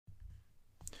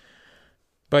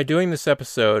By doing this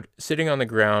episode, sitting on the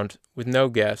ground with no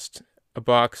guest, a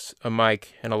box, a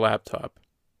mic, and a laptop,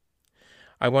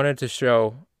 I wanted to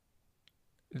show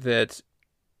that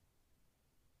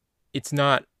it's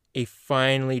not a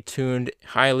finely tuned,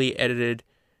 highly edited,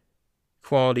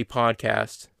 quality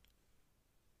podcast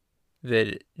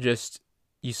that just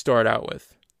you start out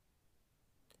with.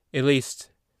 At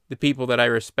least the people that I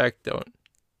respect don't.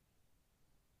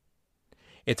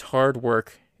 It's hard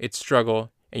work, it's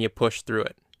struggle, and you push through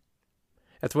it.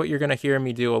 That's what you're going to hear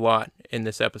me do a lot in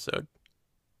this episode.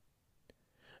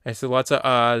 I say lots of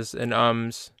ahs and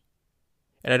ums,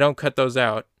 and I don't cut those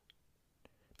out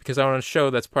because I want to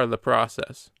show that's part of the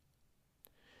process.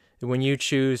 And when you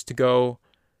choose to go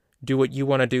do what you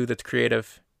want to do that's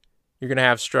creative, you're going to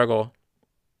have struggle,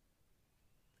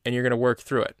 and you're going to work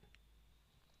through it.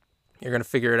 You're going to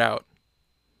figure it out.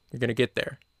 You're going to get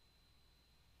there.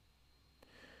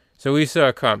 So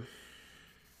Lisa, come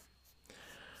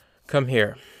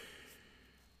here.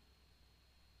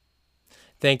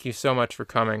 Thank you so much for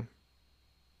coming.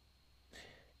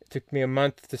 It took me a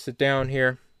month to sit down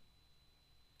here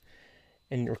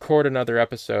and record another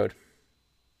episode.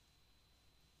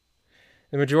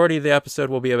 The majority of the episode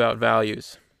will be about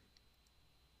values.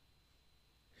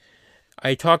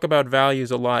 I talk about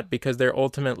values a lot because they're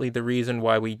ultimately the reason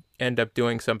why we end up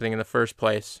doing something in the first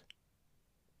place.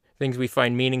 Things we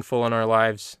find meaningful in our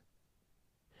lives,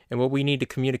 and what we need to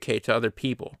communicate to other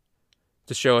people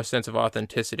to show a sense of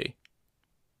authenticity.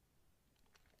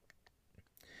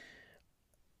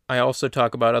 I also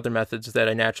talk about other methods that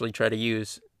I naturally try to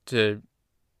use to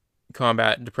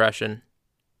combat depression.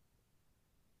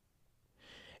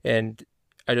 And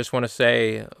I just want to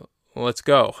say, let's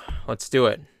go. Let's do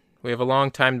it. We have a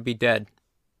long time to be dead,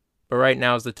 but right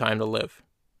now is the time to live.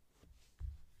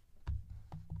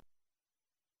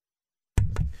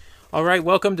 All right,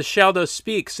 welcome to Shaldo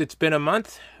Speaks. It's been a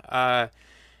month. I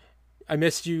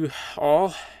missed you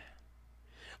all.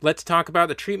 Let's talk about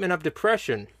the treatment of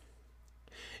depression.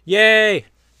 Yay!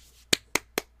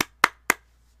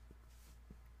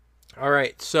 All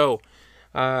right, so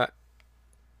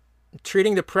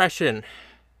treating depression.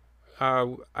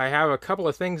 I have a couple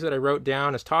of things that I wrote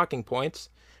down as talking points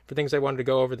for things I wanted to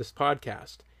go over this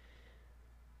podcast.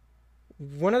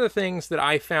 One of the things that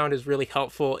I found is really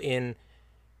helpful in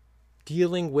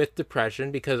dealing with depression,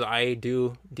 because I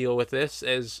do deal with this,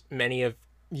 as many of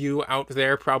you out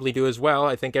there probably do as well.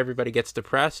 I think everybody gets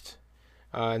depressed,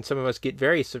 and some of us get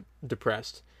very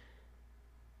depressed,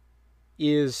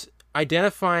 is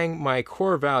identifying my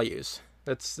core values.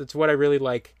 That's what I really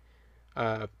like.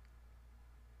 That's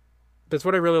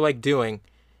what I really like doing,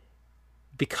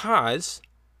 because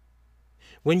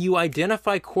when you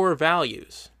identify core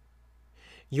values,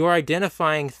 you're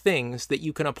identifying things that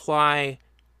you can apply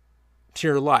to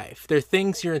your life. They're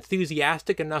things you're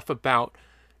enthusiastic enough about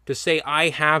to say, I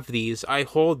have these, I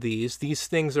hold these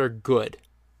things are good.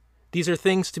 These are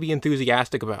things to be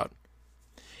enthusiastic about.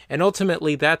 And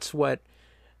ultimately, that's what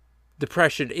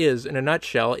depression is, in a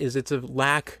nutshell, is it's a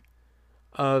lack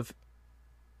of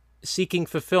seeking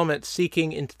fulfillment,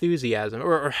 seeking enthusiasm,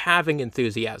 or having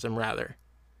enthusiasm, rather.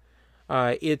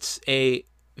 It's a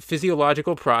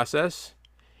physiological process,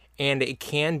 and it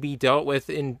can be dealt with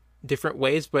in different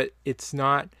ways, but it's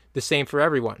not the same for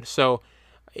everyone. So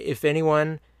if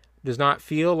anyone does not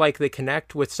feel like they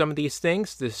connect with some of these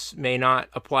things, this may not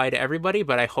apply to everybody,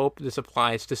 but I hope this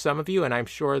applies to some of you, and I'm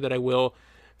sure that I will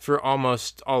for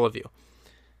almost all of you.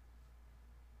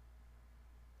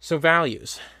 So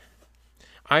values.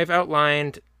 I've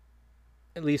outlined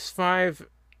at least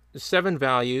 7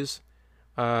 values,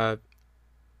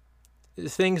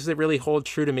 things that really hold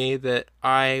true to me that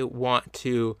I want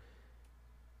to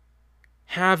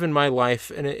have in my life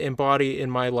and embody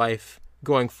in my life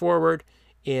going forward,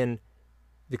 in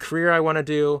the career I want to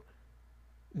do.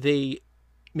 They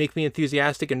make me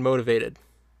enthusiastic and motivated.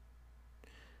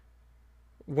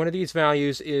 One of these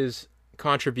values is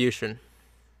contribution.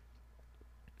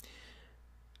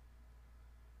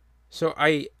 So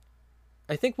I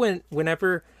think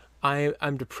whenever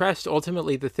I'm depressed,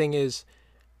 ultimately the thing is,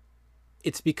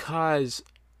 it's because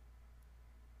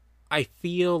I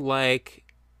feel like,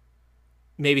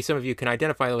 maybe some of you can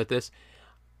identify with this,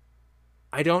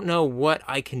 I don't know what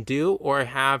I can do, or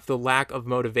have the lack of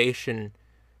motivation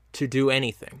to do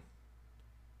anything.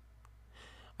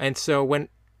 And so when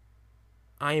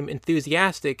I am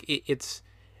enthusiastic, it's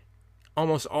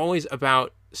almost always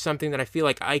about something that I feel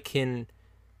like I can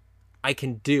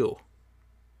do.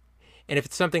 And if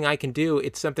it's something I can do,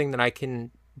 it's something that I can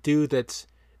do that's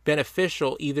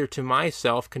beneficial either to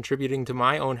myself, contributing to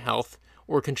my own health,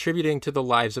 or contributing to the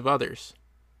lives of others.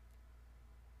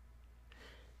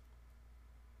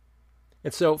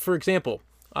 And so, for example,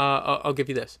 I'll give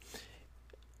you this.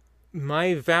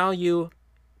 My value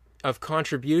of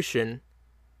contribution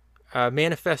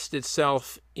manifests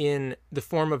itself in the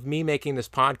form of me making this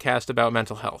podcast about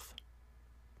mental health.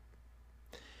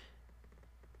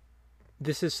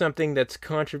 This is something that's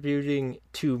contributing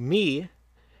to me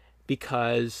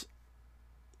because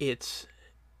it's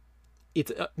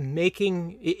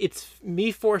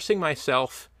me forcing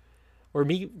myself, or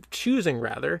me choosing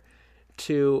rather,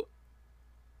 to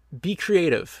be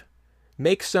creative,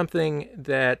 make something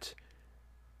that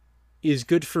is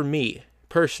good for me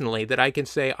personally, that I can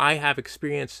say I have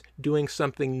experience doing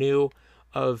something new,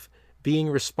 of being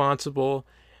responsible,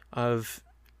 of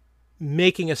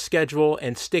making a schedule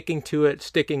and sticking to it,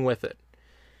 sticking with it.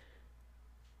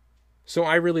 So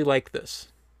I really like this.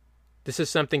 This is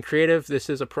something creative. This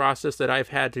is a process that I've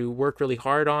had to work really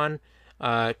hard on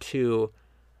to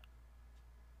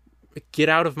get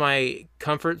out of my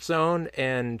comfort zone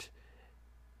and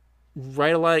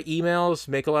write a lot of emails,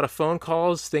 make a lot of phone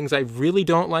calls, things I really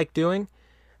don't like doing,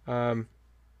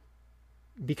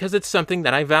 because it's something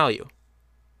that I value.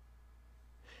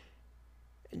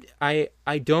 I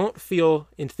don't feel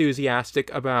enthusiastic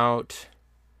about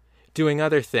doing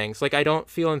other things. Like, I don't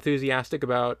feel enthusiastic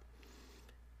about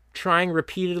trying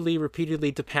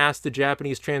repeatedly to pass the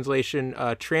Japanese translation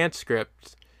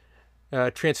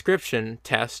transcription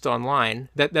test online.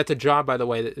 That's a job, by the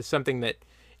way. That is something that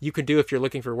you can do if you're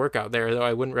looking for work out there, though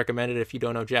I wouldn't recommend it if you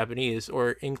don't know Japanese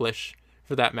or English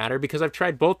for that matter, because I've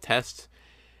tried both tests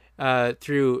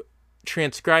through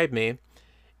Transcribe Me,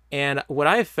 and what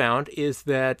I've found is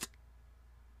that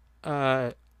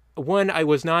one, I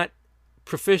was not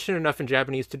proficient enough in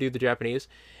Japanese to do the Japanese,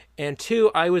 and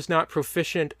two, I was not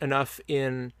proficient enough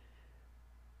in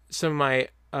some of my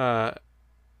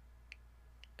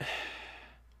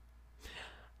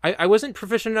I wasn't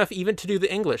proficient enough even to do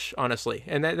the English, honestly.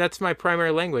 And that's my primary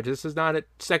language. This is not a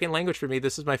second language for me.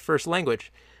 This is my first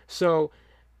language. So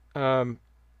when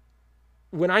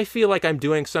I feel like I'm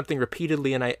doing something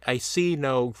repeatedly and I see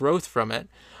no growth from it,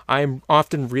 I'm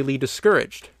often really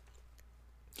discouraged.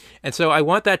 And so I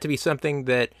want that to be something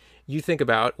that you think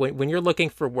about when you're looking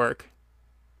for work.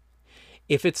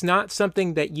 If it's not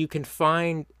something that you can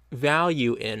find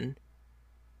value in,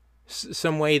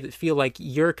 some way that feel like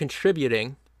you're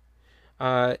contributing,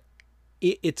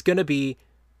 it's going to be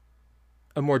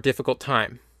a more difficult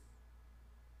time.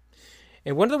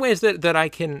 And one of the ways that I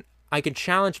can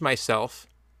challenge myself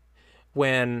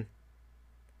when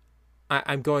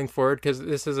I'm going forward, because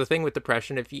this is a thing with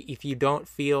depression. If you don't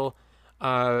feel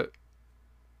up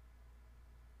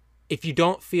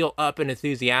and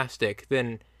enthusiastic,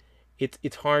 then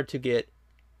it's hard to get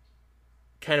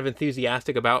kind of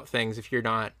enthusiastic about things if you're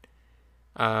not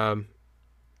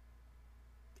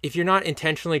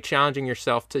intentionally challenging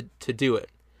yourself to do it.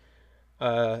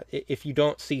 If you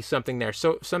don't see something there.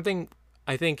 So something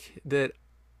I think that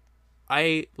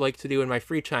I like to do in my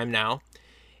free time now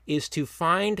is to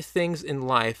find things in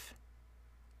life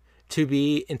to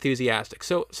be enthusiastic.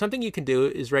 So something you can do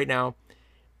is right now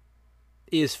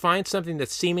is find something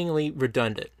that's seemingly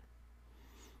redundant.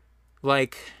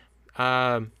 Like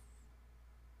you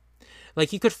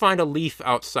could find a leaf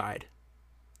outside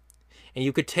and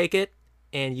you could take it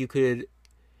and you could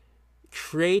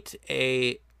create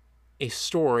a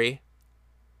story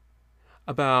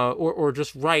about, or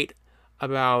just write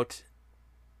about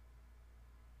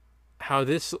how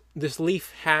this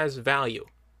leaf has value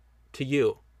to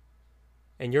you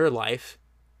and your life,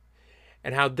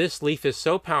 and how this leaf is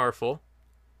so powerful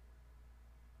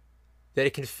that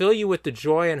it can fill you with the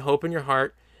joy and hope in your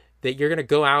heart that you're going to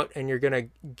go out and you're going to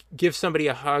give somebody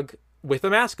a hug with a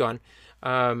mask on.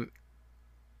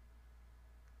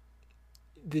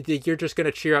 That you're just going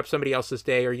to cheer up somebody else's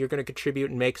day, or you're going to contribute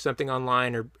and make something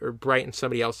online or brighten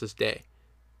somebody else's day.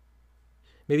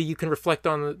 Maybe you can reflect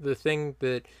on the thing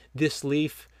that this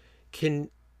leaf can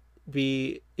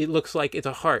be. It looks like it's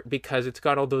a heart because it's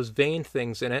got all those vein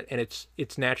things in it, and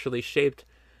it's naturally shaped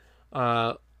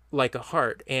like a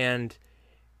heart. And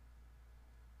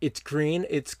it's green,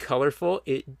 it's colorful,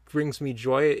 it brings me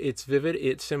joy, it's vivid,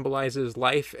 it symbolizes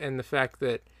life and the fact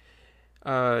that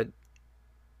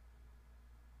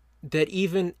that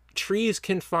even trees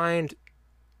can find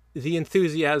the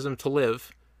enthusiasm to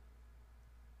live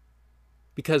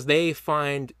because they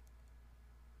find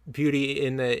beauty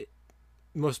in the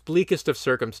most bleakest of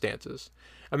circumstances.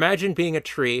 Imagine being a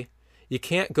tree. You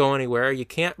can't go anywhere. You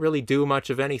can't really do much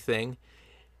of anything.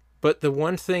 But the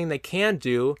one thing they can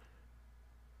do,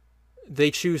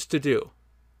 they choose to do.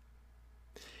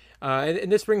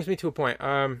 And this brings me to a point.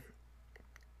 I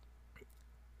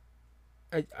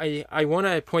want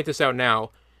to point this out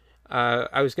now.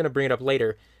 I was going to bring it up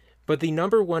later, but the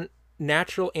number one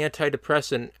natural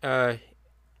antidepressant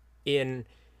in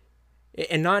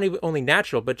and not even only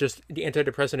natural, but just the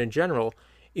antidepressant in general,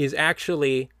 is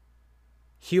actually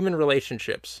human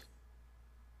relationships.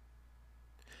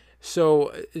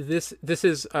 So this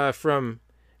is from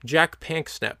Jack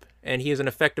Panksepp, and he was an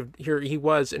effective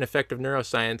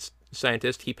neuroscience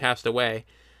scientist. He passed away,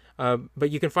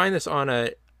 but you can find this on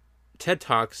a TED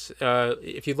Talks.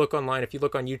 If you look online, if you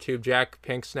look on YouTube, Jack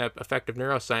Panksepp, effective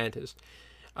neuroscientist,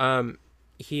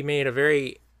 he made a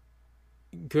very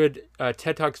good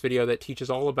TED Talks video that teaches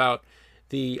all about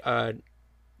the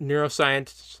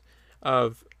neuroscience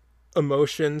of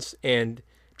emotions and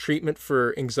treatment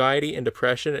for anxiety and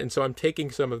depression. And so I'm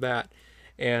taking some of that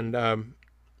and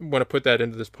want to put that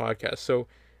into this podcast. So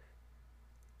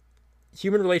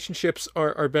human relationships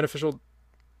are beneficial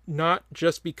not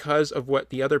just because of what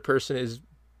the other person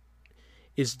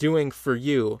is doing for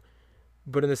you,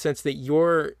 but in the sense that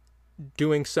you're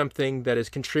doing something that is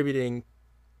contributing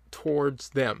towards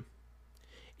them.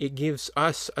 It gives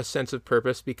us a sense of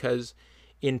purpose because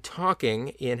in talking,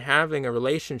 in having a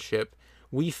relationship,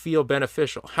 we feel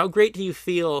beneficial. How great do you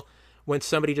feel when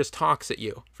somebody just talks at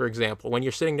you, for example? When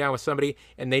you're sitting down with somebody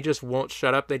and they just won't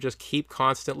shut up, they just keep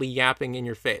constantly yapping in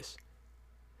your face.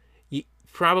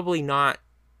 Probably not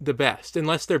the best,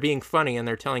 unless they're being funny and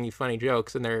they're telling you funny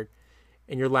jokes and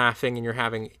you're laughing and you're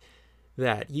having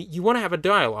that. You want to have a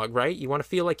dialogue, right? You want to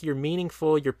feel like you're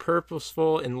meaningful, you're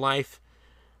purposeful in life.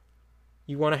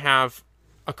 You want to have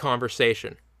a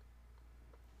conversation.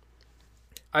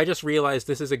 I just realized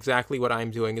this is exactly what I'm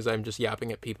doing, is I'm just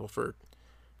yapping at people for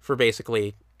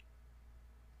basically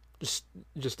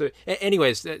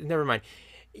anyways, never mind.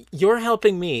 You're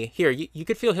helping me here. You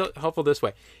could feel helpful this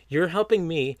way. You're helping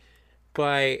me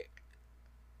by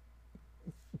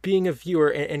being a viewer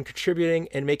and contributing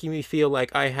and making me feel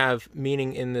like I have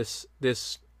meaning in this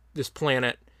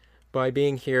planet by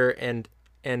being here and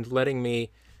letting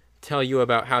me tell you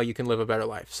about how you can live a better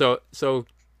life. So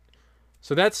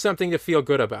that's something to feel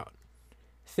good about.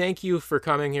 Thank you for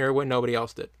coming here when nobody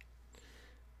else did,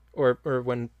 or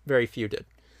when very few did.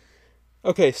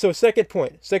 Okay, so second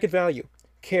value,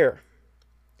 care.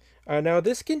 Now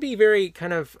this can be very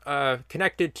kind of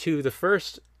connected to the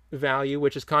first value,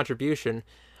 which is contribution,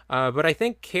 but I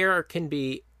think care can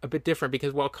be a bit different,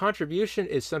 because while contribution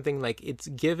is something like it's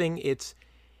giving, it's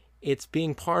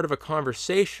being part of a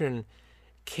conversation,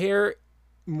 care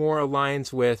more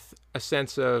aligns with a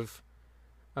sense of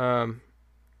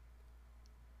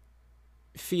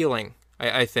feeling,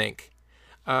 I think,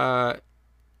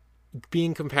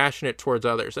 being compassionate towards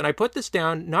others. And I put this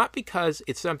down not because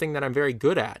it's something that I'm very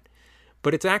good at,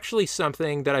 but it's actually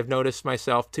something that I've noticed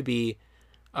myself to be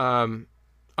a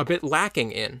bit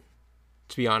lacking in,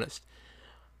 to be honest.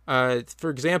 For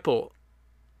example,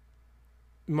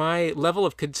 my level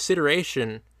of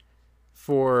consideration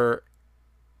for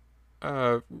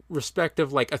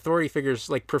respective like authority figures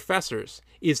like professors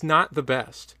is not the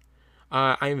best.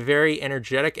 I'm very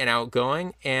energetic and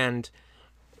outgoing, and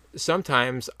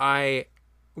sometimes I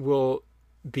will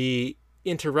be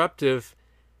interruptive,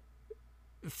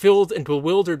 filled and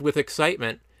bewildered with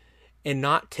excitement, and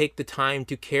not take the time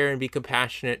to care and be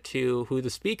compassionate to who the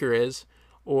speaker is,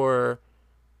 or,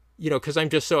 because I'm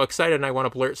just so excited and I want to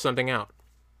blurt something out.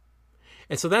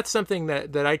 And so that's something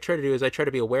that I try to do, is I try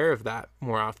to be aware of that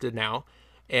more often now,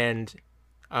 and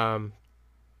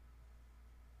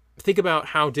think about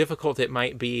how difficult it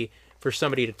might be for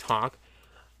somebody to talk,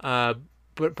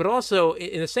 but also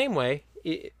in the same way,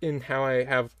 in how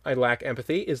I lack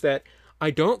empathy, is that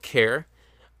I don't care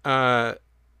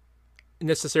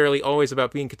necessarily always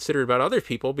about being considerate about other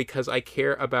people, because I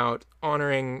care about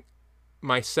honoring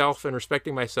myself and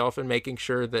respecting myself and making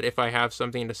sure that if I have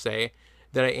something to say,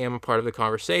 that I am a part of the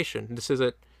conversation. This is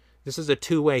a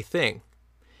two-way thing,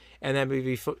 and that may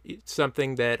be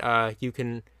something that you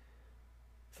can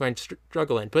find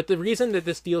struggle in. But the reason that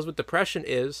this deals with depression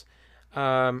is,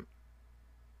 think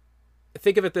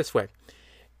of it this way: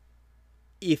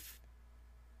 if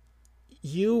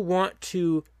you want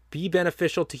to be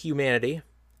beneficial to humanity,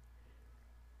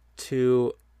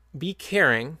 to be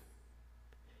caring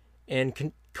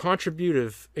and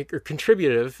contributive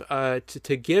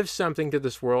to give something to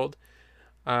this world,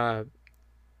 to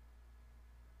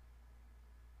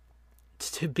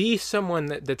be someone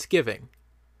that's giving,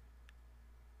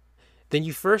 then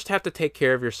you first have to take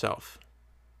care of yourself.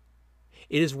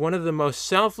 It is one of the most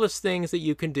selfless things that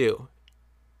you can do.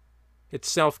 It's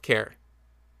self-care.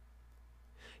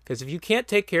 Because if you can't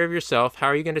take care of yourself, how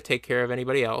are you going to take care of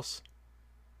anybody else?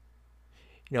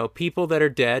 People that are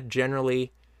dead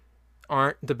generally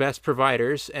aren't the best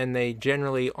providers, and they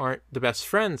generally aren't the best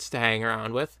friends to hang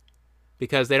around with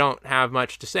because they don't have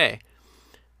much to say.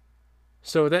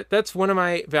 So that's one of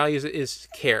my values, is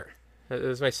care. That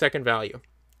is my second value.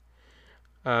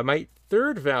 My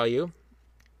third value,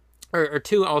 or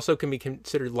two, also can be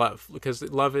considered love, because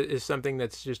love is something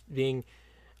that's just being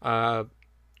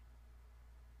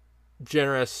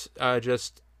generous,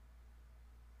 just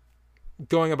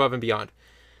going above and beyond.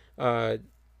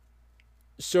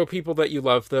 Show people that you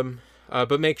love them,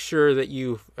 but make sure that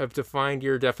you have defined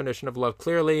your definition of love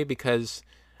clearly, because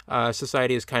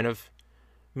society has kind of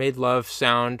made love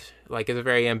sound like it's a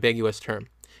very ambiguous term.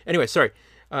 Anyway, sorry.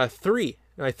 Three,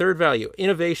 my third value,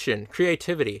 innovation,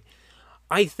 creativity.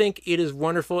 I think it is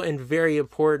wonderful and very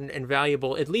important and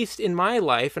valuable, at least in my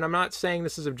life, and I'm not saying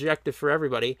this is objective for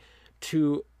everybody,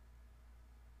 to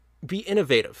be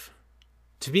innovative,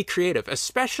 to be creative,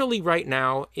 especially right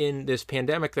now in this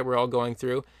pandemic that we're all going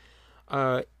through.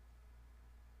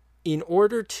 In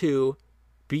order to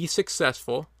be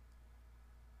successful,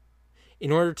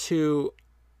 in order to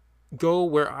go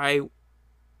where I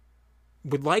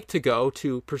would like to go,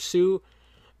 to pursue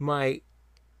my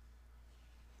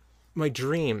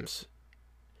dreams,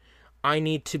 I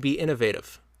need to be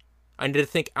innovative. I need to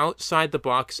think outside the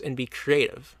box and be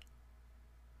creative.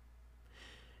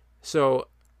 So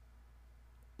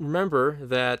remember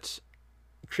that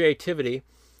creativity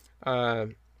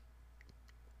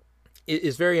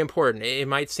is very important. It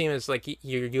might seem as like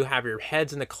you have your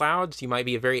heads in the clouds. You might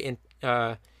be a very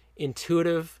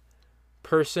intuitive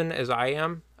person, as I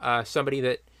am, somebody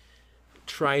that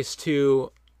tries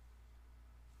to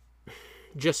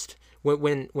just,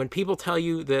 when people tell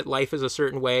you that life is a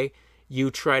certain way, you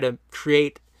try to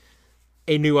create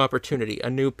a new opportunity,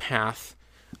 a new path,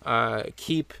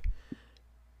 keep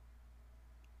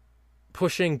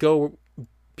pushing, go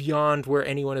beyond where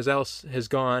anyone else has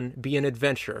gone, be an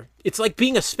adventurer. It's like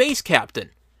being a space captain.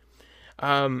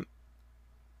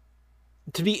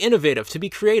 To be innovative, to be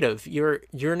creative, you're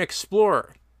an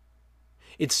explorer.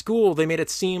 At school, they made it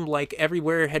seem like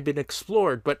everywhere had been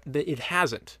explored, but it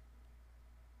hasn't.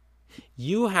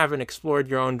 You haven't explored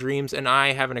your own dreams, and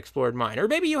I haven't explored mine. Or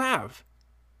maybe you have.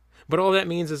 But all that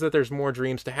means is that there's more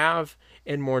dreams to have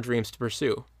and more dreams to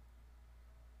pursue.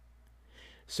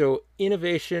 So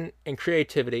innovation and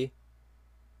creativity,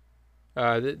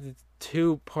 the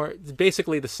two parts,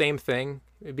 basically the same thing,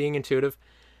 being intuitive,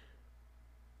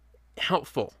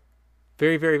 helpful.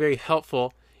 Very, very, very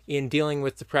helpful in dealing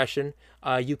with depression.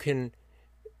 You can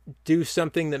do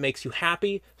something that makes you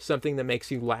happy, something that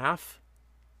makes you laugh.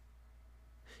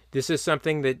 This is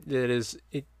something that is,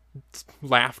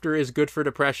 laughter is good for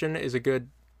depression,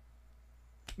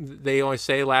 they always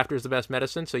say laughter is the best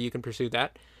medicine, so you can pursue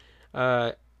that.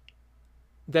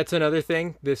 That's another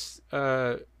thing, this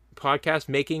podcast,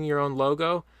 making your own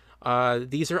logo.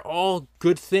 These are all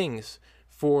good things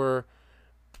for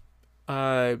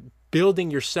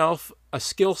building yourself a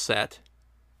skill set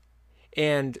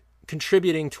and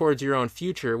contributing towards your own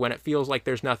future when it feels like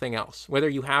there's nothing else. Whether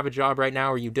you have a job right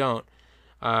now or you don't,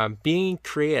 being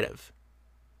creative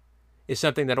is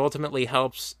something that ultimately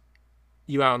helps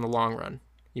you out in the long run,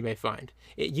 you may find.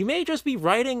 You may just be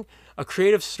writing a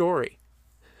creative story,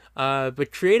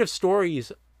 but creative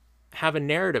stories have a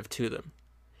narrative to them.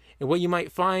 And what you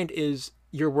might find is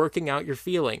you're working out your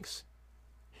feelings.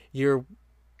 You're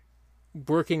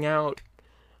working out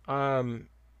your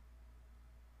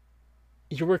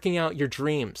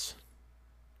dreams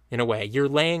in a way. You're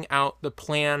laying out the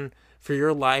plan for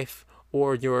your life,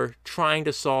 or you're trying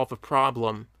to solve a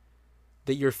problem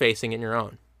that you're facing in your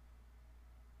own.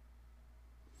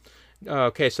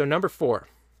 Okay, so number 4,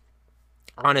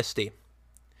 honesty.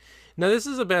 Now this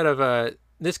is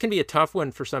this can be a tough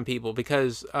one for some people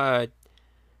because,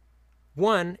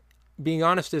 one, being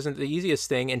honest isn't the easiest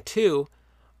thing, and two,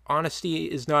 honesty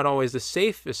is not always the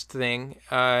safest thing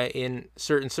in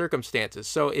certain circumstances.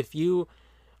 So if you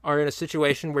are in a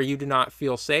situation where you do not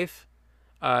feel safe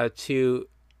to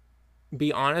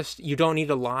be honest, you don't need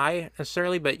to lie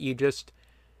necessarily, but you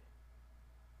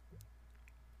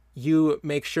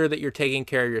make sure that you're taking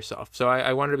care of yourself. So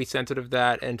I wanted to be sensitive to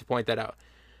that and to point that out.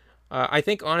 I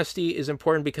think honesty is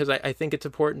important because I think it's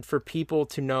important for people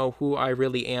to know who I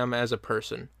really am as a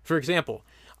person. For example,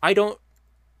 I don't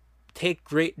take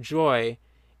great joy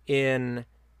in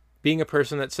being a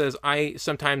person that says I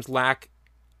sometimes lack,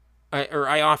 or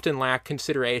I often lack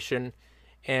consideration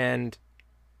and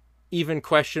even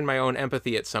question my own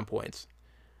empathy at some points.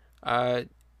 That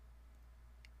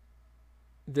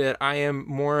I am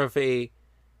more of a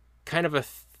kind of a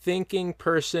thinking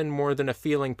person more than a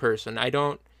feeling person. I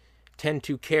don't tend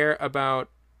to care about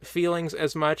feelings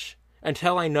as much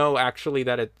until I know actually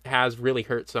that it has really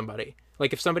hurt somebody.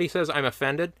 Like if somebody says I'm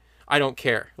offended, I don't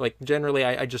care. Like generally,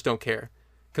 I just don't care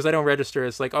because I don't register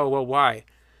as like, oh well, why?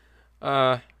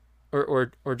 Uh,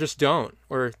 or just don't,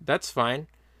 or that's fine.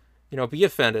 Be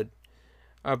offended.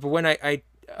 But when I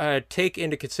take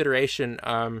into consideration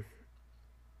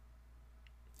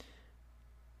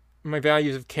my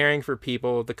values of caring for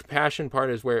people, the compassion part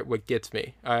is what gets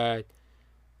me. I'm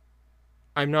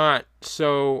not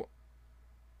so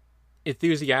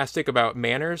enthusiastic about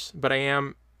manners, but I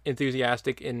am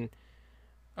enthusiastic in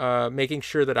making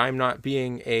sure that I'm not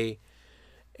being a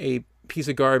piece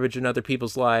of garbage in other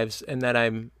people's lives, and that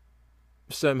I'm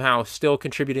somehow still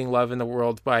contributing love in the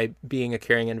world by being a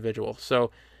caring individual.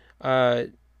 So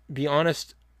be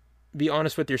honest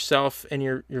with yourself and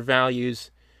your values.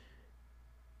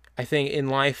 I think in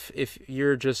life, if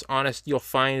you're just honest, you'll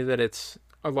find that it's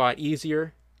a lot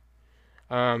easier.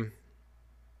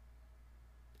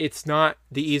 It's not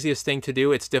the easiest thing to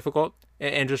do. It's difficult.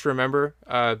 And just remember,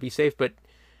 be safe. But,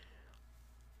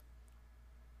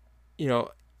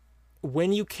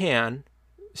 when you can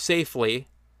safely,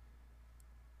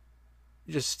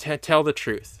 just tell the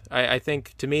truth. I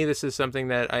think to me, this is something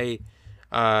that I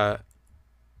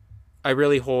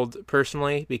really hold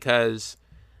personally, because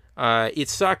it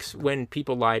sucks when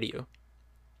people lie to you.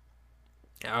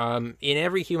 In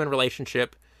every human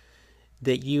relationship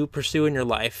that you pursue in your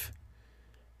life,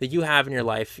 that you have in your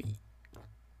life,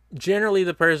 generally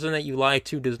the person that you lie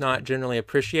to does not generally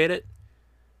appreciate it.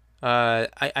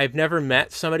 I've never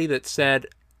met somebody that said,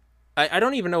 I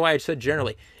don't even know why I said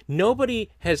generally. Nobody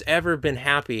has ever been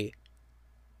happy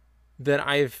that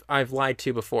I've lied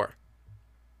to before.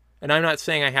 And I'm not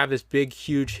saying I have this big,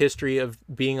 huge history of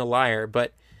being a liar,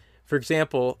 but for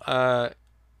example,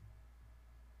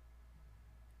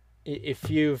 if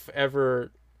you've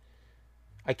ever,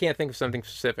 I can't think of something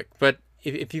specific, but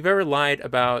if you've ever lied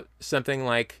about something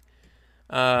like,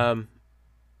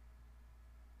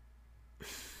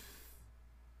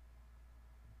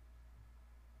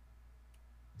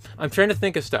 I'm trying to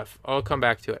think of stuff. I'll come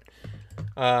back to it.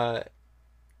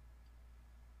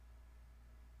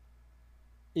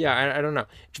 Yeah, I don't know.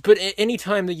 But any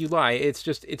time that you lie,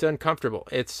 it's uncomfortable.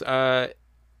 It's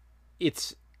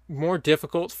more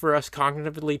difficult for us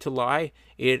cognitively to lie.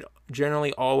 It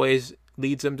generally always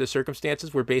leads them to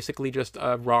circumstances where basically just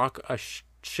a rock, a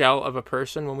shell of a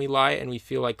person when we lie, and we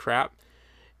feel like crap.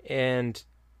 And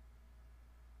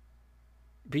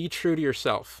be true to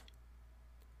yourself.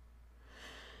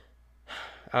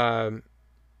 I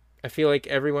feel like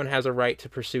everyone has a right to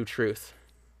pursue truth.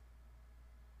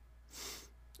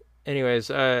 Anyways,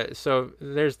 so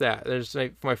there's that. There's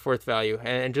my fourth value,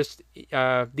 and just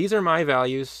these are my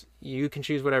values. You can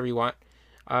choose whatever you want,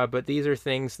 but these are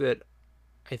things that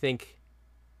I think.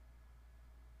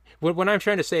 What I'm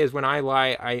trying to say is, when I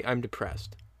lie, I'm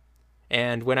depressed,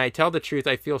 and when I tell the truth,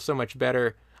 I feel so much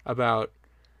better about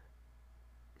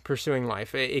pursuing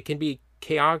life. It can be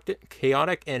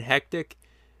chaotic and hectic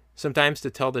sometimes to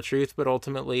tell the truth, but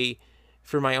ultimately,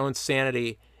 for my own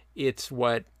sanity, it's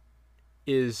what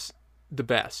is the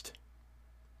best.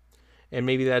 And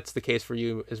maybe that's the case for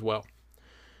you as well.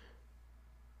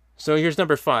 So here's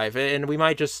number 5, and we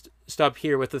might just stop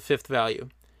here with the fifth value.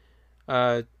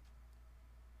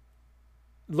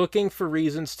 Looking for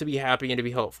reasons to be happy and to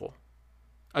be hopeful.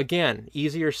 Again,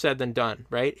 easier said than done,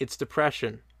 right? It's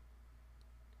depression.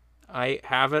 I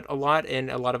have it a lot,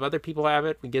 and a lot of other people have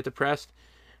it. We get depressed.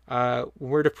 When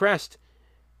we're depressed,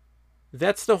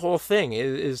 that's the whole thing,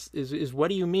 is what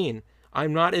do you mean?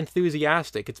 I'm not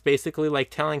enthusiastic. It's basically like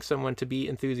telling someone to be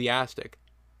enthusiastic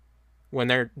when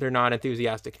they're not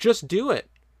enthusiastic. Just do it.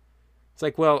 It's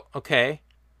like, well, okay,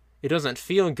 it doesn't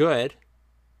feel good.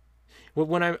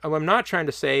 What I'm not trying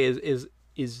to say is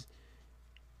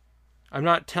I'm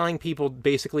not telling people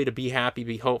basically to be happy,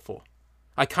 be hopeful.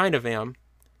 I kind of am.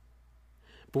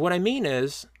 But what I mean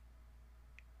is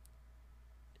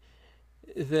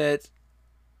that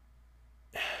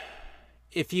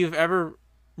if you've ever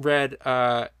read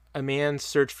A Man's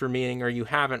Search for Meaning, or you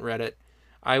haven't read it,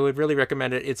 I would really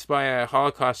recommend it. It's by a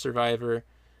Holocaust survivor,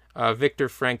 Viktor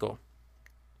Frankl.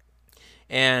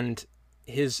 And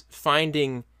his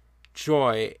finding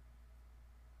joy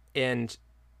and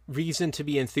reason to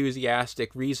be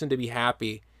enthusiastic, reason to be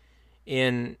happy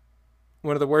in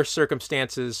one of the worst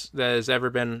circumstances that has ever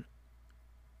been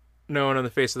known on the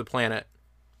face of the planet.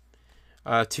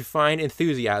 To find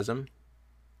enthusiasm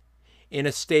in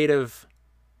a state of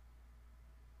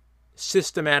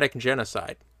systematic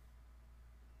genocide.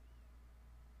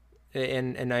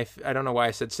 And I don't know why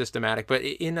I said systematic, but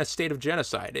in a state of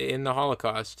genocide, in the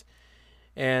Holocaust.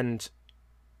 And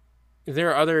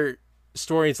there are other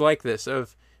stories like this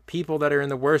of people that are in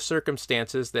the worst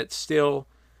circumstances that still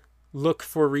look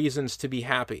for reasons to be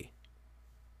happy.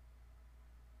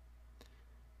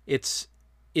 It's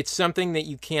something that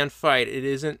you can fight. It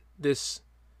isn't this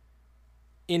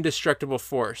indestructible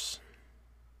force.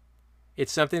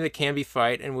 It's something that can be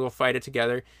fight, and we'll fight it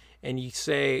together. And you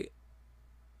say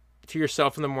to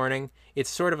yourself in the morning, it's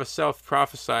sort of a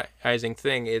self-prophesizing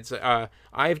thing. It's,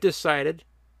 I've decided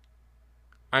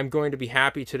I'm going to be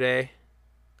happy today.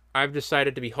 I've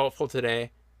decided to be hopeful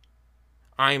today.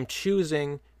 I'm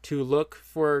choosing to look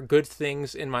for good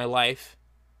things in my life.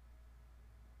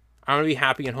 I'm going to be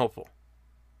happy and hopeful.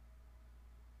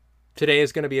 Today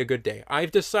is going to be a good day.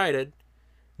 I've decided,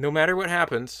 no matter what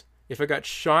happens, if I got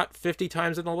shot 50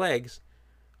 times in the legs,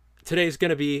 today's going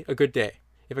to be a good day.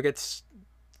 If I get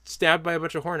stabbed by a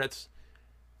bunch of hornets,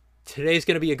 today's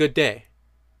going to be a good day.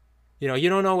 You know, you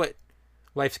don't know what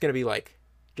life's going to be like.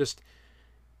 Just,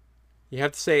 you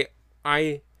have to say,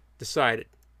 I decided.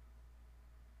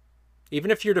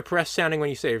 Even if you're depressed sounding when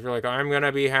you say it, if you're like, I'm going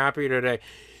to be happy today.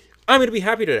 I'm going to be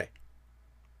happy today.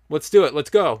 Let's do it. Let's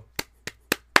go.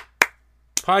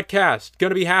 Podcast.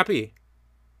 Going to be happy.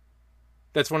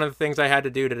 That's one of the things I had to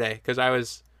do today because I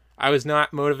was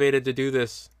not motivated to do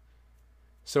this.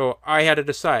 So I had to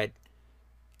decide.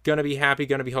 Going to be happy,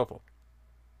 going to be hopeful.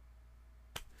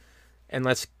 And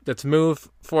let's move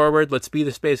forward. Let's be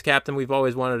the space captain we've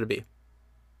always wanted to be.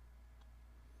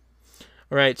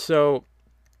 All right, so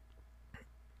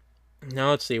now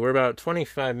let's see. We're about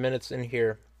 25 minutes in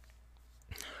here.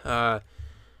 All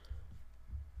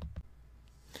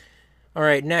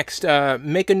right, next,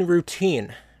 make a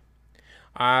routine.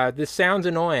 This sounds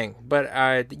annoying,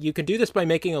 but you can do this by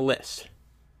making a list.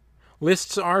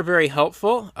 Lists are very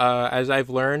helpful, as I've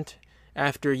learned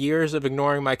after years of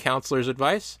ignoring my counselor's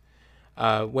advice.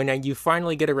 When you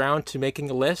finally get around to making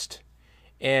a list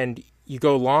and you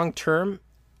go long term,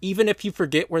 even if you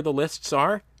forget where the lists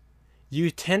are,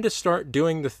 you tend to start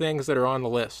doing the things that are on the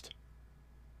list.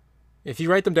 If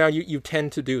you write them down, you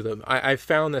tend to do them. I've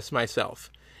found this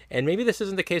myself. And maybe this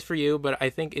isn't the case for you, but I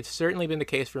think it's certainly been the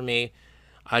case for me.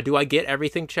 Do I get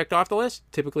everything checked off the list?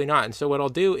 Typically not. And so what I'll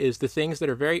do is the things that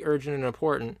are very urgent and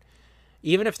important,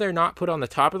 even if they're not put on the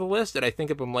top of the list and I think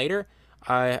of them later,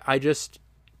 I just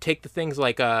take the things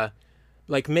like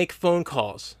make phone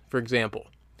calls, for example.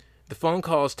 The phone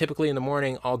calls typically in the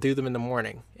morning, I'll do them in the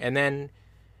morning. And then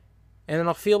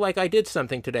I'll feel like I did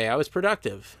something today. I was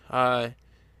productive.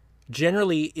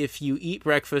 Generally, if you eat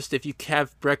breakfast, if you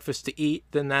have breakfast to eat,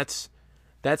 then that's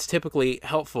typically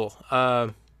helpful.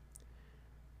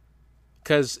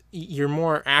 Because you're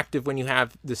more active when you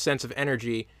have the sense of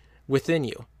energy within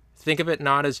you. Think of it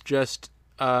not as just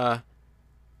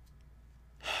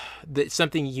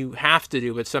something you have to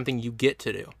do, but something you get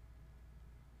to do.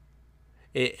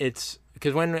 It's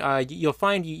because when you'll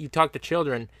find you talk to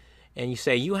children and you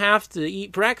say, you have to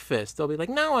eat breakfast. They'll be like,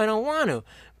 no, I don't want to.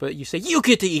 But you say, you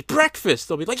get to eat breakfast.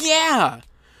 They'll be like, yeah.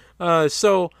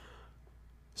 So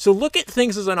look at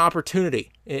things as an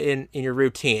opportunity in your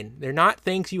routine. They're not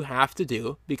things you have to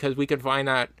do because we can find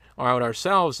that out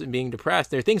ourselves in being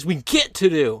depressed. They're things we get to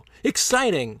do.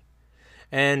 Exciting.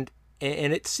 And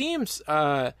it seems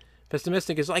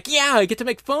pessimistic. It's like, yeah, I get to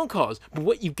make phone calls. But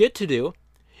what you get to do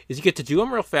is you get to do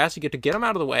them real fast. You get to get them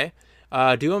out of the way.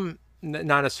 Do them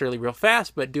not necessarily real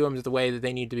fast, but do them the way that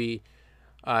they need to be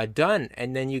done.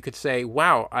 And then you could say,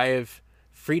 wow, I have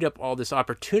freed up all this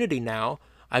opportunity now.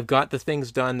 I've got the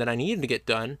things done that I needed to get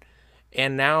done.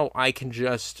 And now I can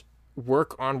just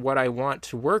work on what I want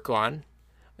to work on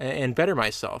and better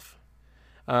myself.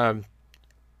 And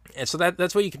so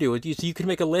that's what you can do. You can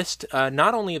make a list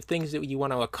not only of things that you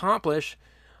want to accomplish,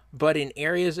 but in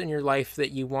areas in your life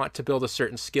that you want to build a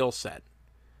certain skill set.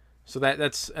 So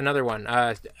that's another one.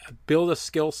 Build a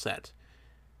skill set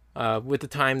with the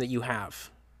time that you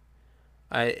have.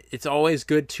 It's always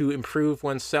good to improve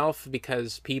oneself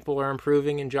because people are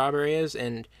improving in job areas,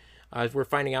 and as we're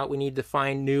finding out, we need to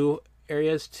find new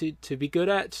areas to be good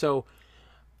at. So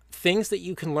things that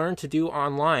you can learn to do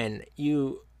online,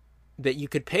 that you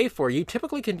could pay for, you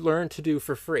typically can learn to do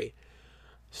for free.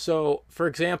 So, for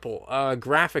example,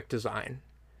 graphic design.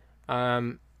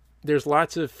 There's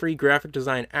lots of free graphic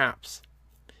design apps.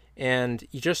 And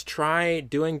you just try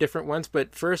doing different ones,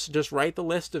 but first just write the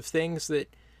list of things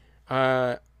that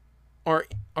are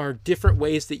different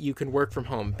ways that you can work from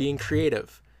home. Being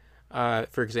creative,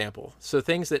 for example. So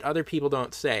things that other people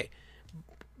don't say.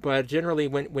 But generally,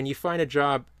 when you find a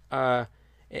job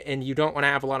and you don't want to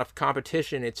have a lot of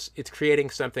competition, it's creating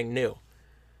something new.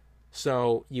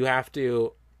 So you have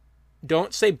to,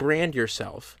 don't say brand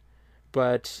yourself,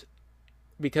 but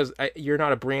because you're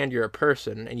not a brand, you're a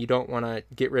person, and you don't want to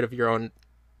get rid of your own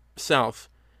self.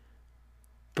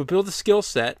 But build a skill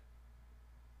set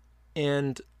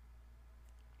and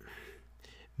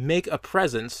make a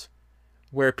presence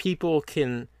where people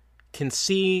can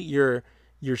see your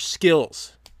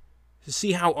skills, to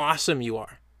see how awesome you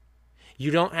are.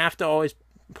 You don't have to always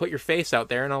put your face out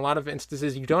there. In a lot of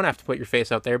instances, you don't have to put your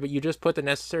face out there, but you just put the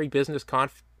necessary business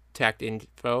contact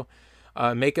info,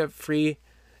 make a free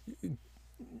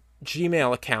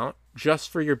Gmail account just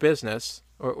for your business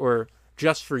or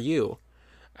just for you,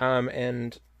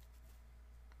 and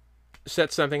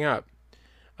set something up.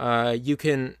 You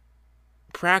can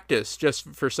practice just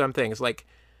for some things, like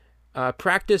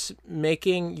practice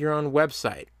making your own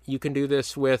website. You can do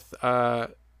this with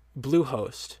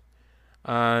Bluehost,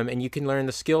 and you can learn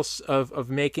the skills of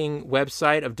making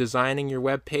website, of designing your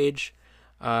web page,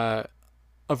 of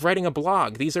writing a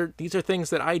blog. These are things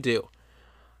that I do,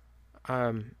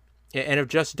 and have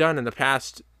just done in the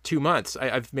past 2 months.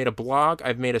 I've made a blog.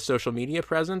 I've made a social media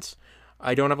presence.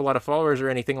 I don't have a lot of followers or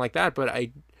anything like that, but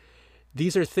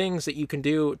these are things that you can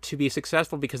do to be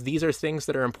successful, because these are things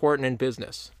that are important in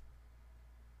business.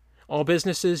 All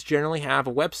businesses generally have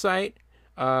a website.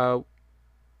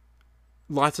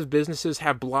 Lots of businesses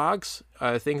have blogs,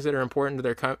 things that are important to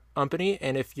their company.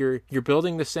 And if you're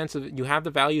building the sense of, you have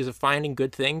the values of finding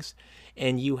good things,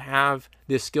 and you have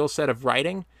this skill set of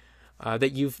writing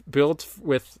that you've built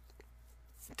with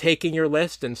taking your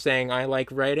list and saying, I like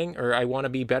writing, or I want to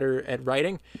be better at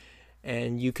writing,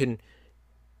 and you can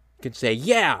say,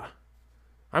 yeah,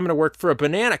 I'm going to work for a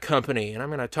banana company, and I'm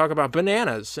going to talk about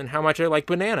bananas and how much I like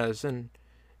bananas, and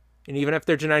even if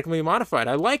they're genetically modified,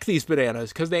 I like these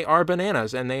bananas because they are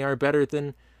bananas, and they are better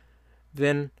than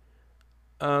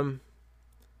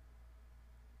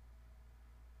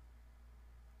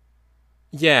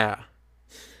yeah.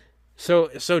 So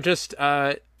just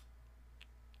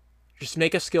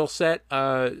make a skill set,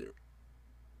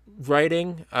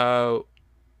 writing.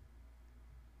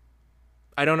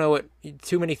 I don't know what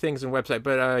too many things in website,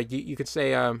 but you could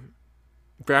say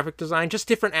graphic design, just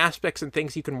different aspects and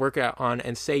things you can work out on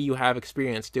and say you have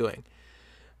experience doing.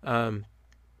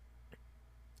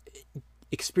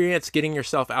 Experience getting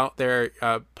yourself out there,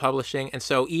 publishing. And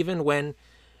so even when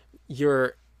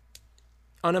you're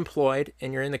unemployed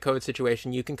and you're in the COVID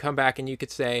situation, you can come back and you could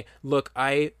say, look,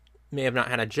 I may have not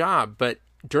had a job, but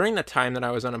during the time that I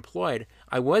was unemployed,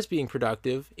 I was being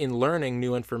productive in learning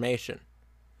new information.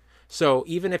 So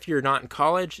even if you're not in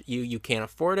college, you can't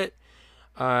afford it,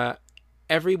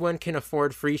 everyone can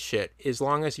afford free shit as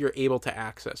long as you're able to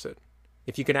access it.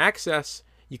 If you can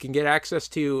get access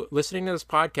to listening to this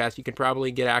podcast, you can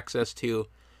probably get access to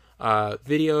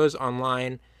videos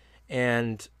online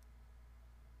and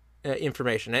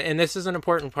information. And this is an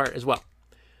important part as well.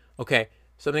 Okay,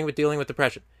 something with dealing with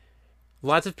depression.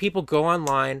 Lots of people go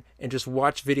online and just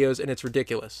watch videos, and it's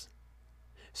ridiculous.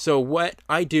 So what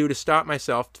I do to stop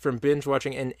myself from binge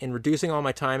watching and reducing all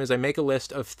my time is I make a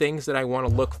list of things that I want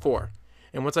to look for.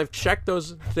 And once I've checked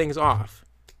those things off,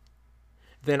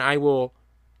 then I will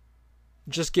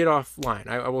just get offline.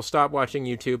 I will stop watching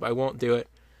YouTube. I won't do it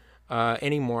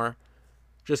anymore.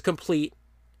 Just complete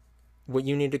what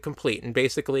you need to complete. And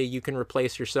basically, you can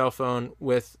replace your cell phone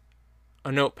with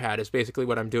a notepad is basically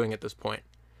what I'm doing at this point.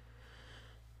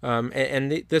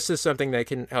 And this is something that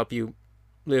can help you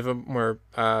live a more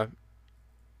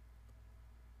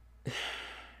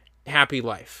happy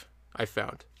life, I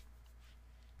found.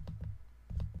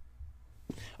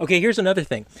 Okay, here's another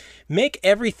thing. Make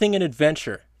everything an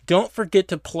adventure. Don't forget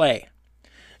to play.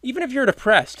 Even if you're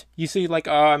depressed, you see like,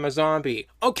 oh, I'm a zombie.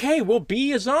 Okay, well,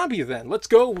 be a zombie then. Let's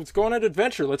go on an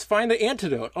adventure. Let's find the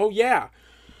antidote. Oh, yeah.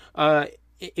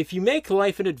 If you make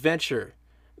life an adventure,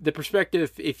 the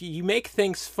perspective, if you make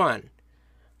things fun,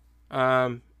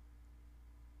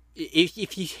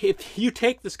 if you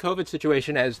take this COVID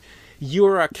situation as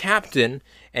you're a captain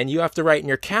and you have to write in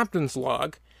your captain's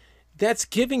log, that's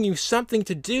giving you something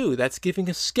to do. That's giving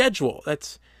a schedule.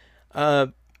 That's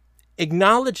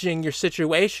acknowledging your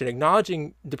situation.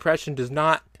 Acknowledging depression does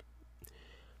not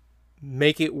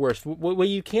make it worse. What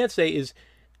you can't say is,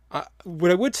 what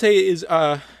I would say is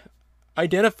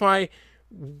identify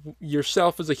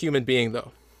yourself as a human being,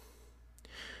 though.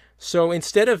 So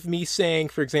instead of me saying,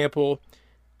 for example,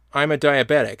 I'm a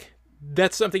diabetic,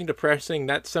 that's something depressing.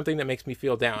 That's something that makes me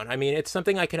feel down. I mean, it's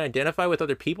something I can identify with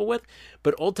other people with,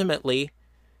 but ultimately,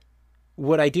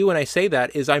 what I do when I say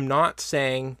that is I'm not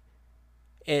saying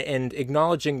and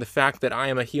acknowledging the fact that I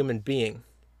am a human being,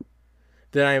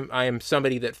 that I am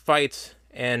somebody that fights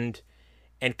and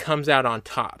comes out on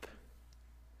top.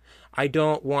 I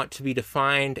don't want to be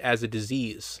defined as a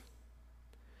disease.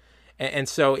 And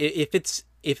so if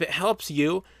it helps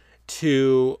you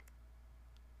to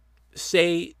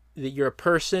say that you're a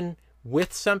person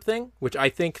with something, which I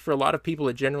think for a lot of people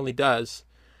it generally does,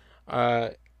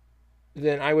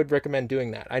 then I would recommend doing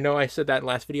that. I know I said that in the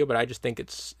last video, but I just think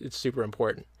it's super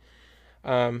important.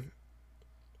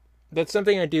 That's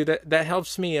something I do that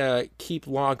helps me keep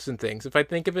logs and things. If I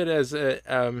think of it as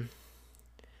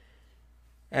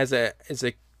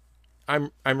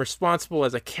I'm responsible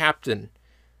as a captain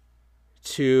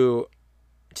to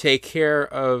take care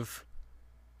of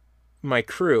my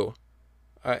crew,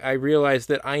 I realize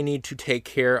that I need to take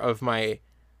care of my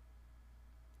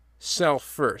self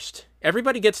first.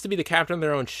 Everybody gets to be the captain of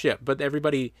their own ship, but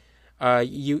everybody,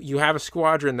 you have a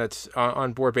squadron that's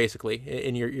on board basically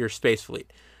in your space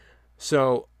fleet.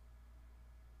 So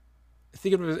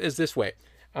think of it as this way.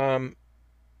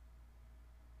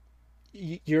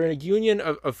 You're in a union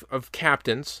of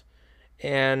captains,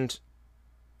 and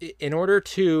in order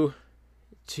to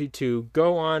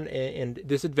go on and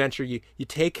this adventure, you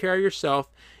take care of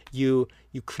yourself, you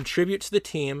contribute to the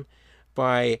team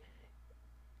by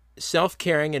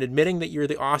self-caring and admitting that you're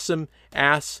the awesome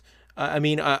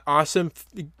awesome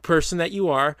person that you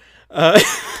are.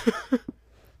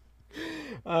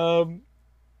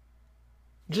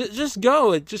 Just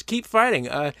go and just keep fighting.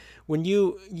 When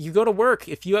you go to work,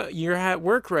 if you're at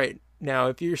work right now,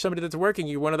 if you're somebody that's working,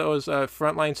 you're one of those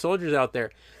frontline soldiers out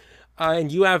there,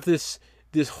 and you have this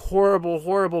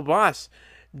horrible boss,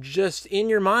 just in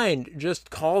your mind, just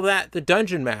call that the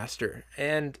dungeon master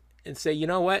and say, you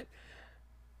know what?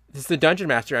 This is the dungeon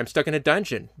master. I'm stuck in a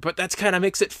dungeon, but that's kind of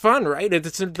makes it fun, right?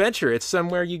 It's an adventure. It's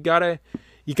somewhere you gotta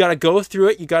go through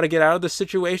it. You gotta get out of the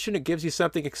situation. It gives you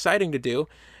something exciting to do.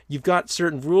 You've got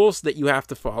certain rules that you have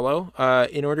to follow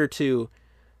in order to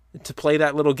play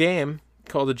that little game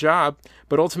called a job.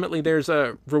 But ultimately, there's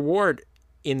a reward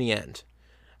in the end.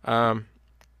 And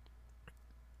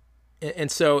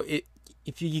so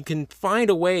if you can find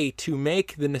a way to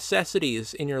make the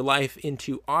necessities in your life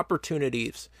into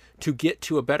opportunities to get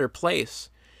to a better place,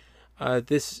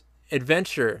 this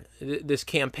adventure, this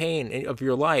campaign of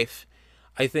your life,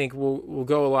 I think will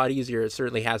go a lot easier. It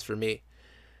certainly has for me.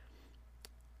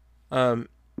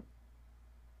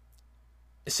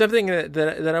 Something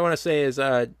that I want to say is,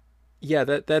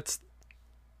 that's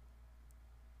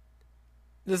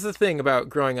the thing about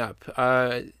growing up.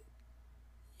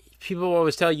 People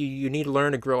always tell you need to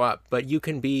learn to grow up, but you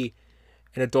can be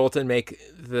an adult and make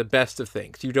the best of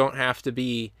things. You don't have to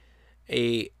be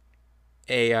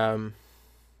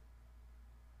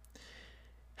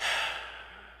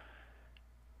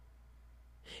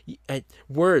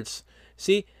words.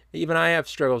 See, even I have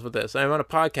struggles with this. I'm on a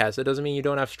podcast. That doesn't mean you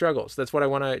don't have struggles. That's what I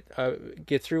want to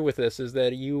get through with this, is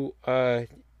that you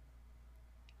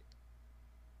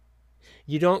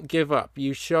don't give up.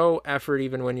 You show effort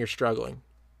even when you're struggling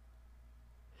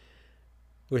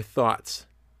with thoughts.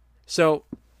 So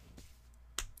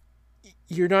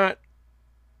you're not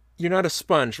a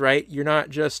sponge, right? You're not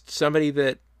just somebody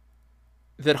that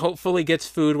hopefully gets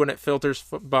food when it filters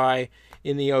by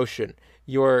in the ocean.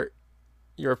 You're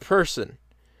a person.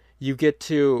 You get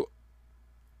to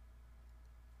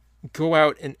go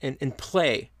out and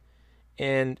play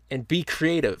and be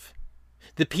creative.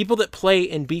 The people that play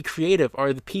and be creative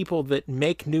are the people that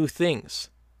make new things.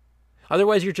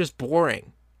 Otherwise, you're just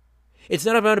boring. It's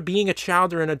not about being a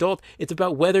child or an adult. It's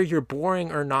about whether you're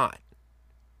boring or not.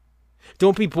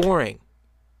 Don't be boring.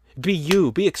 Be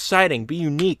you. Be exciting. Be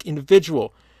unique,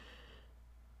 individual.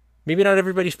 Maybe not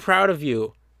everybody's proud of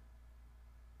you.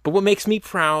 But what makes me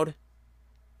proud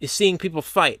is seeing people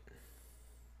fight.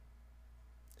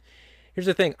 Here's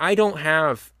the thing. I don't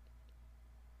have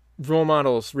role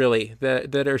models, really,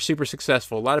 that are super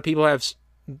successful. A lot of people have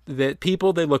the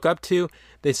people they look up to.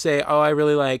 They say, oh, I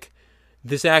really like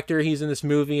this actor. He's in this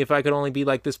movie. If I could only be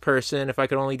like this person. If I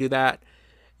could only do that.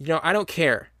 I don't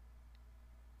care.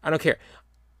 I don't care.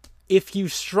 If you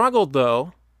struggled,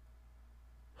 though,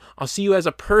 I'll see you as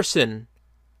a person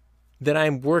that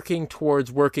I'm working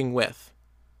towards working with.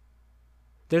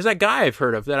 There's that guy I've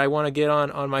heard of that I want to get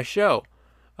on my show.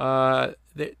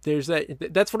 There's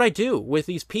that's what I do with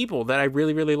these people that I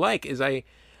really, really like, is I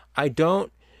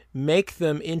don't make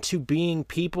them into being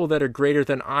people that are greater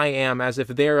than I am, as if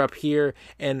they're up here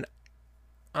and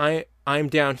I'm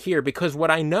down here. Because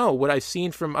what I've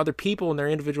seen from other people in their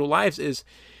individual lives is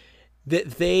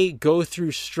that they go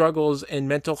through struggles and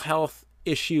mental health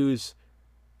issues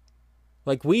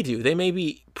like we do. They may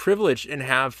be privileged and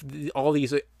have all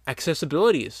these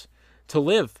accessibilities to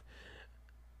live.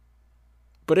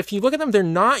 But if you look at them, they're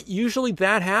not usually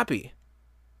that happy.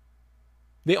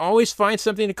 They always find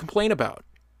something to complain about.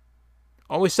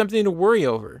 Always something to worry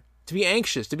over, to be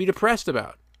anxious, to be depressed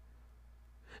about.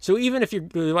 So even if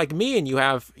you're like me and you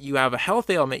have a health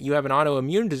ailment, you have an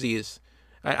autoimmune disease,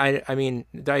 I mean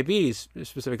diabetes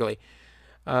specifically,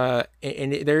 and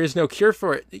there is no cure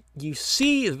for it, you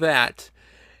see that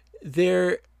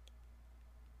there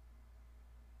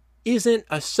isn't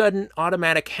a sudden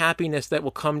automatic happiness that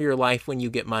will come to your life when you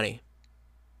get money.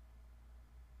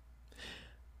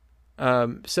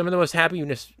 Some of the most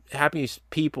happiest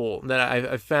people that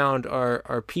I've found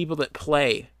are people that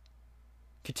play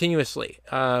continuously,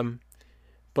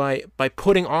 by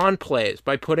putting on plays,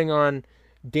 by putting on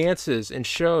dances and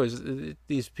shows.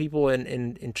 These people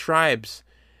in tribes,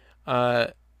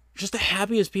 just the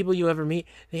happiest people you ever meet.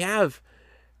 They have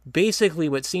basically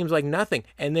what seems like nothing,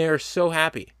 and they are so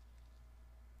happy.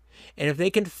 And if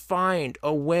they can find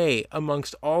a way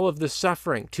amongst all of the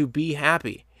suffering to be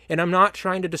happy, and I'm not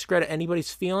trying to discredit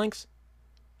anybody's feelings,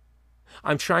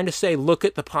 I'm trying to say, look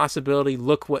at the possibility,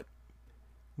 look what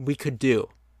we could do.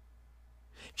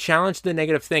 Challenge the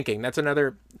negative thinking. That's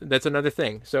another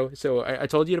thing. So I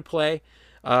told you to play,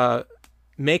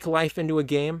 make life into a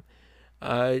game,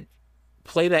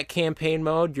 play that campaign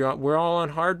mode. We're all on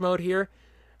hard mode here,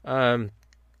 but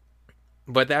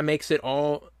that makes it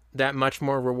all that much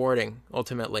more rewarding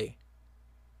ultimately,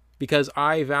 because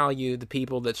I value the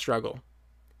people that struggle.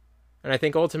 And I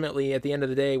think ultimately at the end of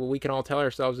the day, what we can all tell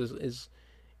ourselves is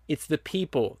it's the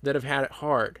people that have had it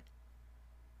hard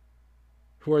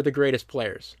who are the greatest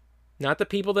players. Not the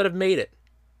people that have made it,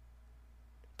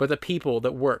 but the people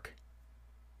that work.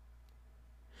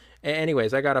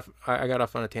 Anyways, I got off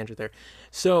on a tangent there.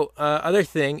 So other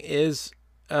thing is,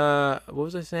 what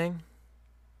was I saying?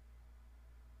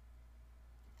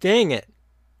 Dang it.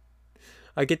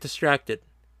 I get distracted.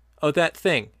 Oh, that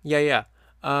thing. Yeah.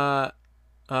 Okay.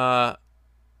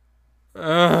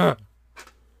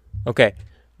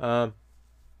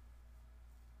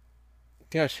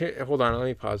 Gosh, hold on. Let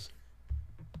me pause.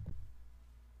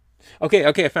 Okay,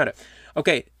 I found it.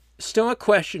 Okay, stoic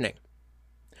questioning.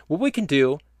 What we can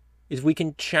do is we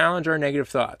can challenge our negative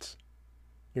thoughts.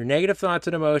 Your negative thoughts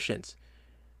and emotions.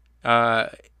 The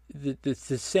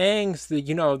sayings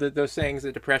that those sayings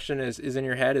that depression is in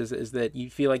your head is that you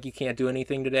feel like you can't do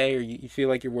anything today, or you feel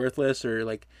like you're worthless, or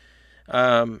like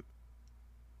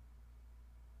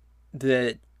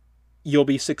that you'll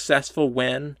be successful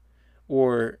when,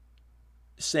 or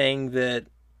saying that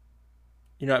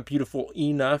you're not beautiful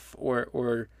enough,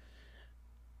 or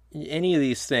any of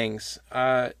these things.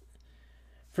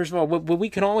 First of all, what we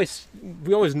always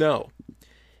know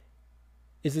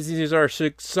is that these are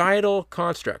societal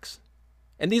constructs.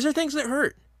 And these are things that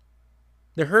hurt.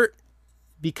 They hurt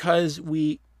because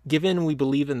we give in and we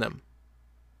believe in them.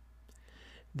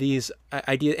 These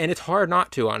ideas, and it's hard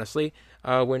not to, honestly,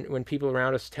 when people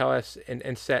around us tell us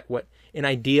and set what an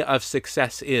idea of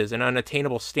success is, an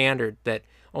unattainable standard that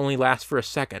only lasts for a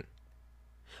second.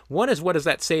 One is, what does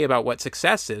that say about what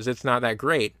success is? It's not that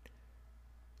great.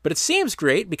 But it seems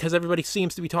great because everybody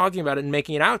seems to be talking about it and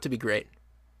making it out to be great.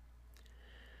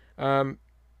 But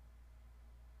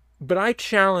I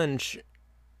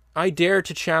dare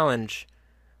to challenge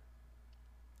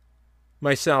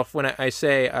myself when I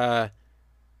say,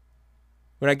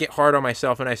 when I get hard on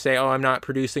myself and I say, oh, I'm not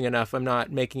producing enough, I'm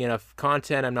not making enough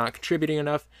content, I'm not contributing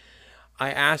enough.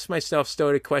 I ask myself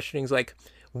stoic questionings like,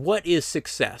 what is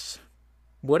success?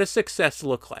 What does success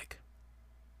look like?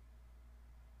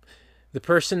 The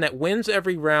person that wins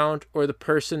every round, or the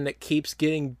person that keeps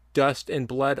getting dust and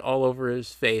blood all over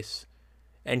his face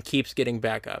and keeps getting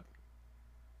back up?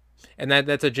 And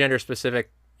that's a gender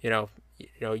specific,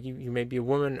 you may be a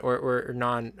woman or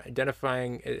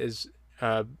non-identifying as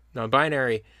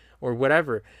non-binary or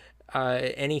whatever,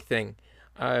 anything.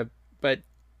 But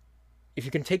if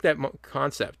you can take that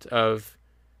concept of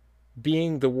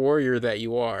being the warrior that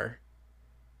you are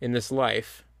in this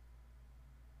life,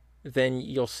 then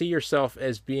you'll see yourself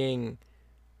as being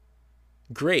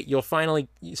great. You'll finally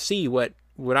see what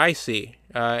I see,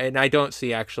 and I don't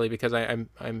see, actually, because I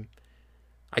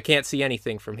can't see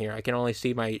anything from here. I can only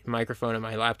see my microphone and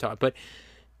my laptop. But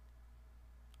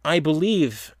I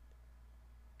believe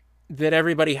that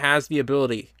everybody has the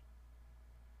ability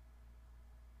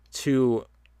to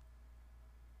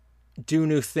do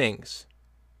new things.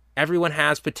 Everyone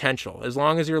has potential. As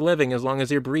long as you're living, as long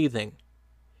as you're breathing,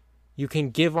 you can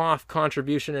give off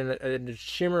contribution and a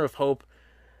shimmer of hope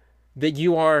that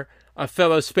you are a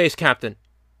fellow space captain,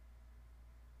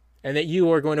 and that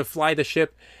you are going to fly the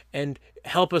ship and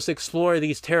help us explore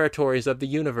these territories of the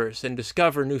universe and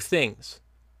discover new things.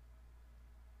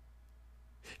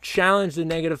 Challenge the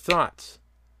negative thoughts.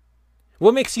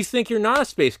 What makes you think you're not a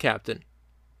space captain?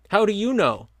 How do you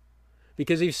know?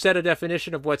 because you've set a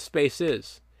definition of what space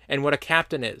is and what a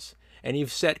captain is. And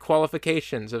you've set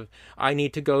qualifications of, I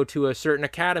need to go to a certain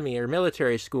academy or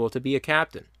military school to be a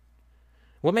captain.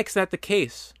 What makes that the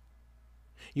case?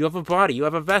 You have a body, you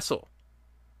have a vessel.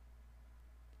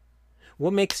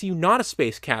 What makes you not a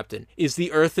space captain? Is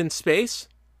the Earth in space?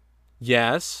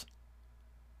 Yes.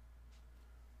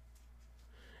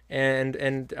 And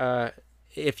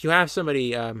if you have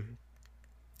somebody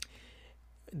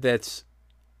that's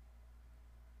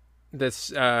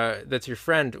your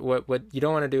friend, what you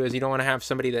don't want to do is you don't want to have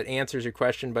somebody that answers your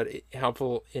question, but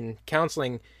helpful in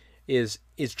counseling is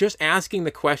just asking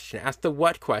the question. Ask the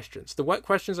what questions. The what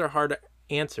questions are hard to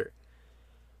answer.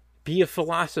 Be a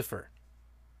philosopher.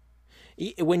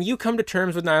 When you come to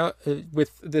terms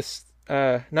with this,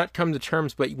 not come to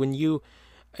terms, but when you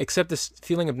accept this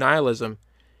feeling of nihilism,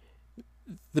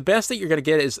 the best that you're going to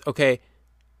get is, okay,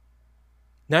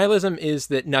 nihilism is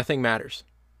that nothing matters.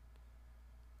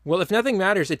 Well, if nothing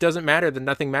matters, it doesn't matter that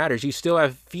nothing matters. You still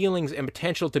have feelings and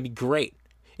potential to be great.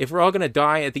 If we're all going to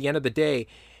die at the end of the day,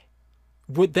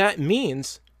 what that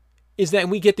means is that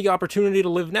we get the opportunity to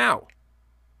live now.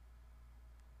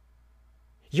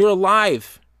 You're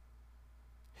alive.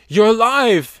 You're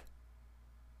alive.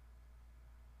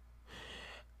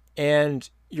 And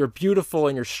you're beautiful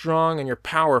and you're strong and you're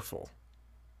powerful.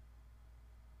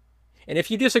 And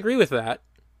if you disagree with that,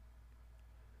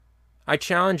 I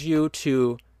challenge you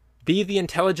to be the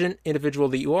intelligent individual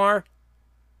that you are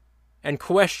and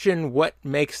question what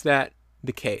makes that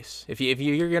the case. If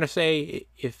you're going to say,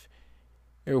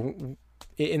 in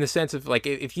the sense of like,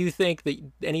 if you think that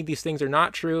any of these things are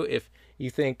not true, if you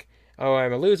think, oh,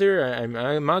 I'm a loser,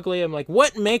 I'm ugly, I'm like,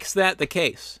 what makes that the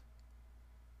case?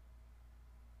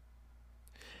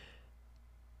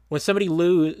 When somebody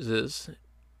loses,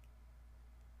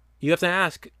 you have to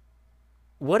ask,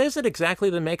 what is it exactly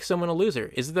that makes someone a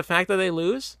loser? Is it the fact that they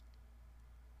lose?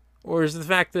 Or is it the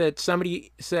fact that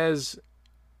somebody says,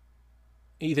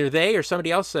 either they or somebody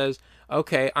else says,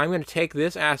 okay, I'm going to take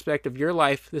this aspect of your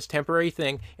life, this temporary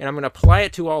thing, and I'm going to apply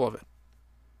it to all of it.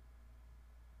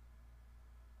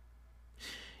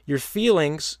 Your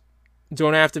feelings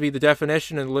don't have to be the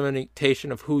definition and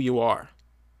limitation of who you are.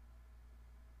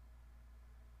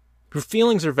 Your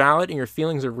feelings are valid and your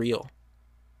feelings are real.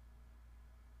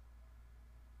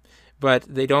 But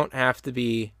they don't have to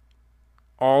be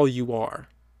all you are.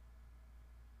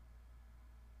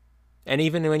 And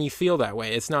even when you feel that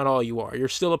way, it's not all you are. You're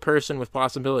still a person with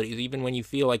possibilities, even when you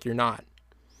feel like you're not.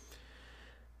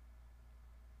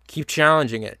 Keep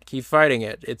challenging it. Keep fighting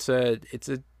it. It's a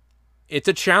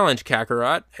challenge,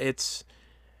 Kakarot.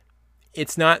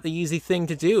 It's not the easy thing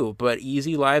to do, but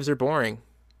easy lives are boring.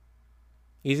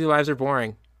 Easy lives are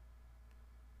boring.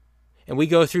 And we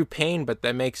go through pain, but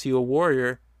that makes you a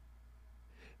warrior.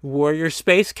 Warrior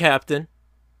space captain.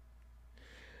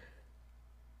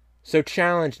 So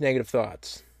challenge negative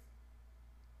thoughts.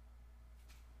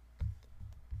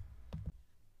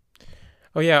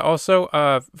 Oh yeah,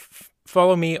 also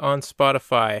follow me on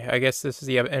Spotify. I guess this is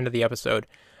the end of the episode.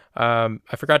 I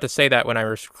forgot to say that when I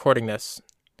was recording this.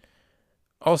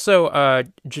 Also,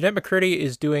 Jeanette McCurdy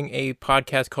is doing a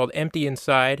podcast called Empty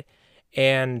Inside,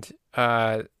 and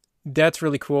that's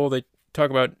really cool. They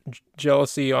talk about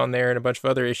jealousy on there and a bunch of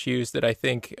other issues that I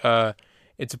think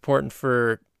it's important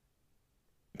for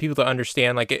people to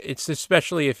understand. Like, it's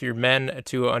especially if you're men,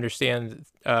 to understand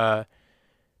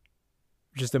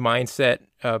just the mindset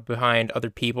behind other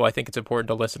people. I think it's important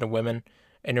to listen to women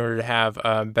in order to have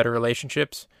better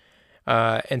relationships.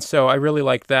 And so I really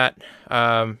like that.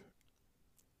 That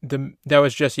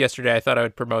was just yesterday. I thought I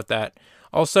would promote that.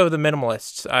 Also, the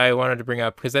minimalists I wanted to bring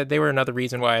up because they were another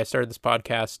reason why I started this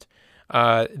podcast.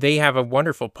 They have a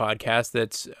wonderful podcast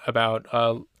that's about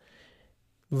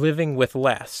living with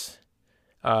less,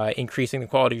 increasing the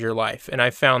quality of your life. And I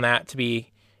found that to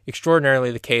be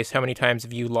extraordinarily the case. How many times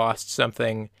have you lost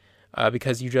something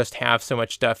because you just have so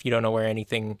much stuff you don't know where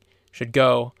anything should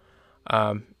go?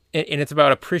 And it's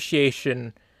about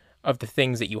appreciation of the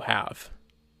things that you have.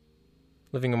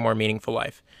 Living a more meaningful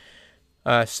life.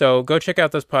 So go check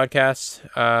out those podcasts.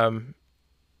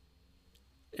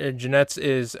 Jeanette's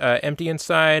is Empty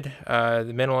Inside.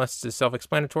 The Minimalists is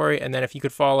self-explanatory. And then if you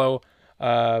could follow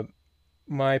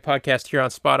my podcast here on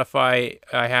Spotify,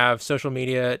 I have social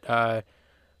media,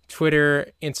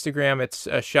 Twitter, Instagram. It's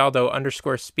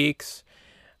Shaldo_speaks.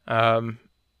 And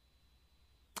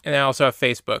I also have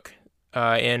Facebook.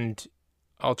 And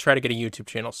I'll try to get a YouTube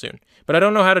channel soon. But I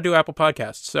don't know how to do Apple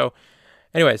Podcasts. So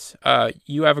anyways,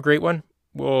 you have a great one.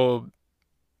 We'll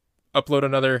upload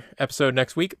another episode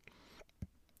next week.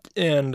 And